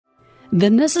The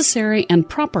Necessary and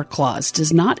Proper Clause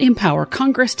does not empower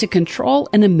Congress to control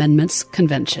an amendments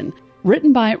convention.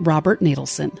 Written by Robert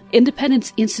Natelson,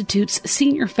 Independence Institute's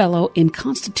Senior Fellow in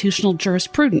Constitutional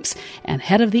Jurisprudence and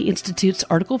head of the Institute's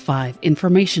Article 5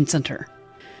 Information Center.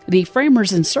 The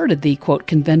framers inserted the, quote,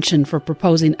 convention for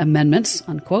proposing amendments,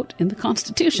 unquote, in the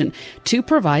Constitution to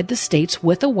provide the states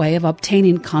with a way of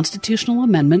obtaining constitutional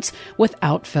amendments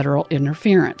without federal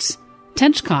interference.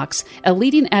 Tench Cox, a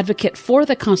leading advocate for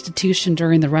the Constitution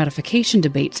during the ratification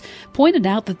debates, pointed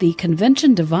out that the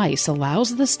convention device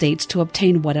allows the states to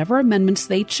obtain whatever amendments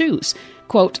they choose.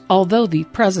 Quote, although the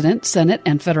President, Senate,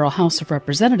 and Federal House of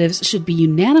Representatives should be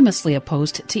unanimously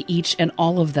opposed to each and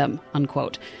all of them,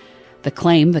 unquote. The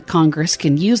claim that Congress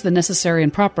can use the Necessary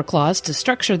and Proper Clause to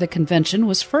structure the convention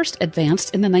was first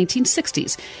advanced in the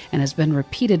 1960s and has been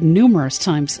repeated numerous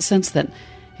times since then.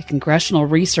 A Congressional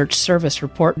Research Service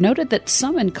report noted that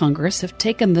some in Congress have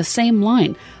taken the same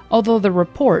line, although the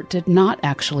report did not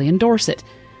actually endorse it.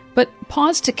 But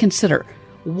pause to consider,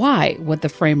 why would the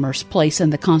framers place in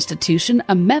the Constitution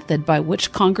a method by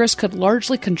which Congress could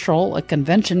largely control a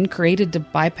convention created to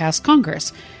bypass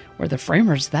Congress? Were the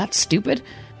framers that stupid?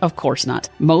 Of course not.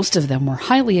 Most of them were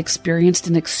highly experienced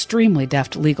and extremely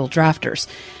deft legal drafters.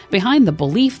 Behind the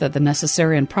belief that the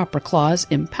Necessary and Proper Clause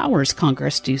empowers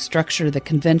Congress to structure the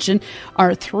convention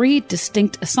are three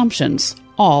distinct assumptions,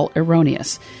 all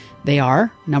erroneous. They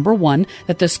are, number one,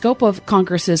 that the scope of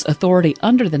Congress's authority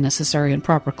under the Necessary and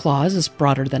Proper Clause is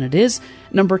broader than it is.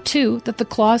 Number two, that the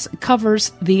clause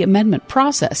covers the amendment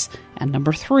process. And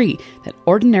number three, that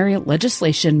ordinary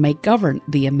legislation may govern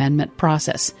the amendment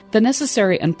process. The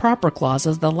Necessary and Proper Clause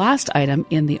is the last item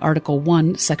in the Article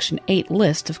 1, Section 8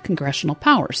 list of congressional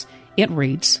powers. It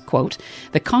reads, quote,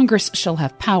 the Congress shall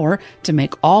have power to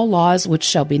make all laws which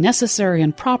shall be necessary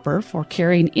and proper for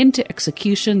carrying into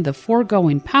execution the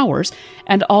foregoing powers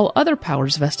and all other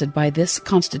powers vested by this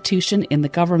Constitution in the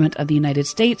government of the United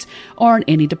States or in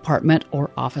any department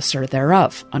or officer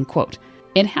thereof, unquote.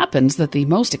 It happens that the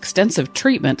most extensive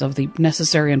treatment of the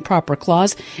Necessary and Proper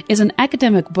Clause is an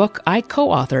academic book I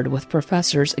co-authored with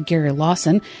Professors Gary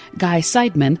Lawson, Guy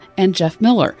Seidman, and Jeff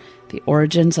Miller, The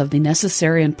Origins of the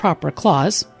Necessary and Proper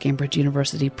Clause, Cambridge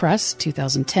University Press,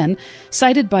 2010,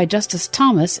 cited by Justice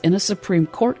Thomas in a Supreme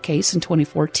Court case in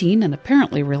 2014 and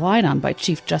apparently relied on by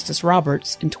Chief Justice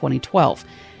Roberts in 2012.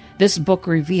 This book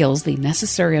reveals the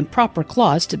Necessary and Proper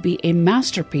Clause to be a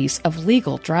masterpiece of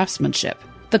legal draftsmanship.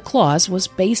 The clause was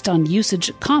based on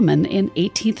usage common in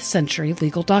 18th century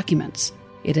legal documents.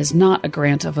 It is not a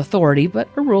grant of authority, but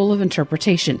a rule of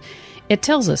interpretation. It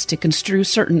tells us to construe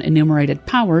certain enumerated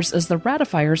powers as the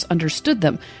ratifiers understood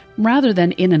them, rather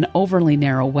than in an overly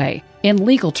narrow way. In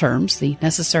legal terms, the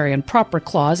Necessary and Proper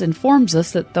Clause informs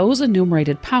us that those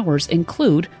enumerated powers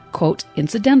include, quote,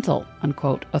 incidental,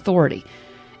 unquote, authority.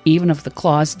 Even if the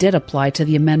clause did apply to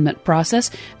the amendment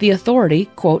process, the authority,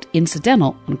 quote,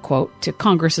 incidental, unquote, to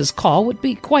Congress's call would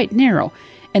be quite narrow.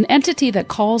 An entity that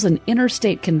calls an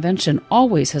interstate convention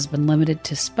always has been limited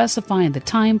to specifying the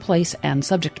time, place, and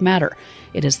subject matter.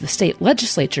 It is the state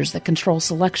legislatures that control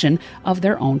selection of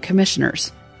their own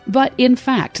commissioners. But in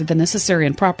fact, the Necessary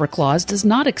and Proper Clause does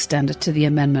not extend to the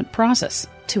amendment process.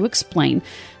 To explain,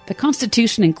 the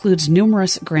Constitution includes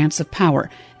numerous grants of power.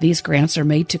 These grants are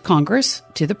made to Congress,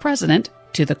 to the President,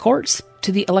 to the courts,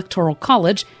 to the Electoral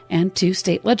College, and to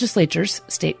state legislatures,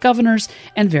 state governors,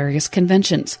 and various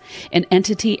conventions. An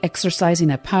entity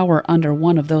exercising a power under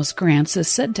one of those grants is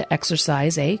said to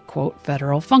exercise a, quote,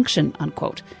 federal function,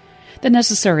 unquote. The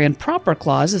Necessary and Proper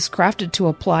Clause is crafted to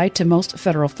apply to most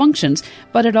federal functions,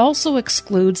 but it also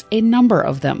excludes a number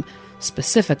of them.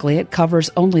 Specifically, it covers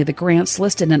only the grants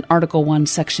listed in Article 1,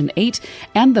 Section 8,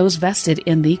 and those vested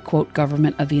in the, quote,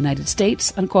 government of the United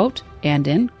States, unquote, and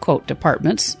in, quote,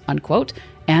 departments, unquote,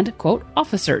 and, quote,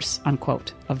 officers,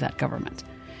 unquote, of that government.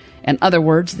 In other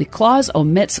words, the clause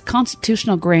omits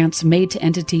constitutional grants made to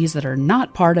entities that are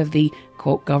not part of the,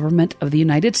 quote, government of the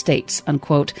United States,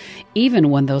 unquote,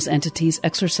 even when those entities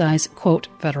exercise, quote,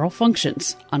 federal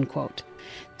functions, unquote.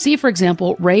 See, for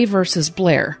example, Ray v.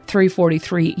 Blair,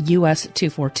 343 U.S.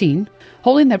 214,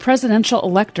 holding that presidential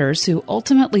electors who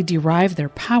ultimately derive their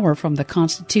power from the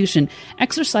Constitution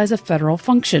exercise a federal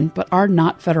function but are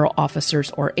not federal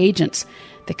officers or agents.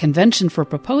 The Convention for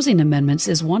Proposing Amendments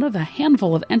is one of a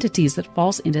handful of entities that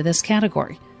falls into this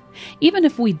category. Even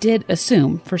if we did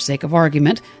assume, for sake of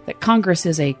argument, that Congress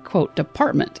is a, quote,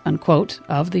 department, unquote,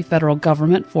 of the federal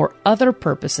government for other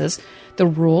purposes, the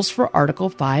rules for Article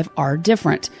 5 are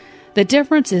different. The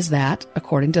difference is that,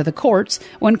 according to the courts,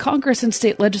 when Congress and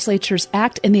state legislatures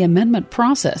act in the amendment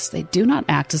process, they do not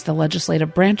act as the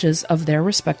legislative branches of their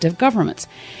respective governments.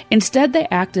 Instead, they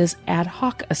act as ad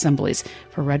hoc assemblies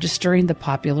for registering the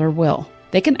popular will.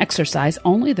 They can exercise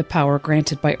only the power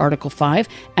granted by Article 5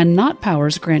 and not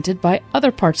powers granted by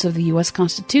other parts of the U.S.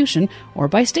 Constitution or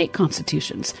by state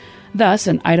constitutions. Thus,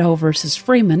 in Idaho v.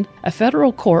 Freeman, a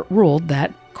federal court ruled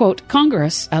that, quote,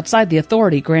 Congress, outside the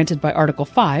authority granted by Article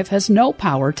 5, has no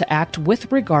power to act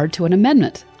with regard to an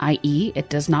amendment, i.e., it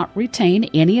does not retain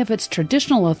any of its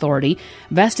traditional authority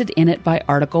vested in it by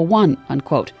Article 1,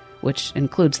 unquote, which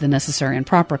includes the necessary and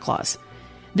proper clause.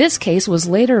 This case was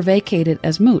later vacated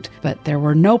as moot, but there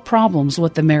were no problems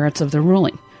with the merits of the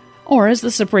ruling. Or, as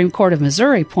the Supreme Court of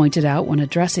Missouri pointed out when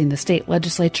addressing the state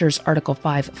legislature's Article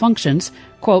 5 functions,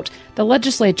 quote, the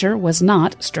legislature was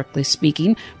not, strictly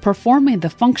speaking, performing the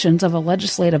functions of a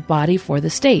legislative body for the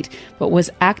state, but was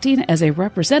acting as a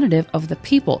representative of the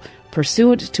people,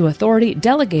 pursuant to authority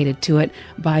delegated to it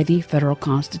by the federal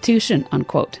Constitution,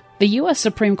 unquote. The U.S.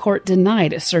 Supreme Court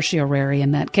denied certiorari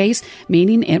in that case,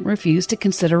 meaning it refused to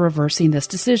consider reversing this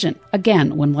decision.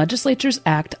 Again, when legislatures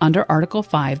act under Article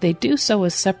 5, they do so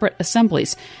as separate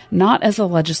assemblies, not as the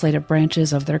legislative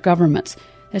branches of their governments.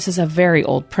 This is a very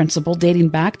old principle dating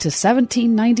back to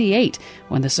 1798,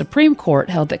 when the Supreme Court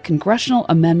held that congressional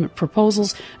amendment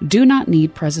proposals do not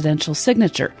need presidential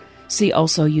signature. See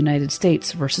also United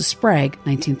States v. Sprague,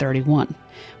 1931.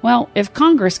 Well, if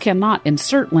Congress cannot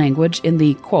insert language in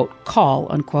the, quote,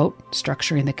 call, unquote,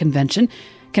 structuring the convention,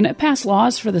 can it pass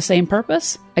laws for the same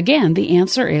purpose? Again, the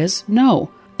answer is no.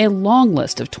 A long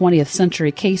list of 20th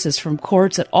century cases from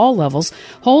courts at all levels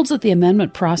holds that the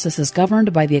amendment process is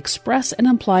governed by the express and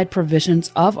implied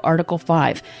provisions of Article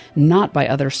 5, not by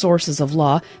other sources of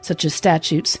law such as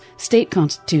statutes, state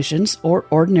constitutions, or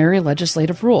ordinary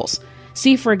legislative rules.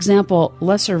 See, for example,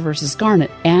 Lesser v.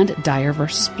 Garnett and Dyer v.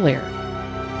 Blair.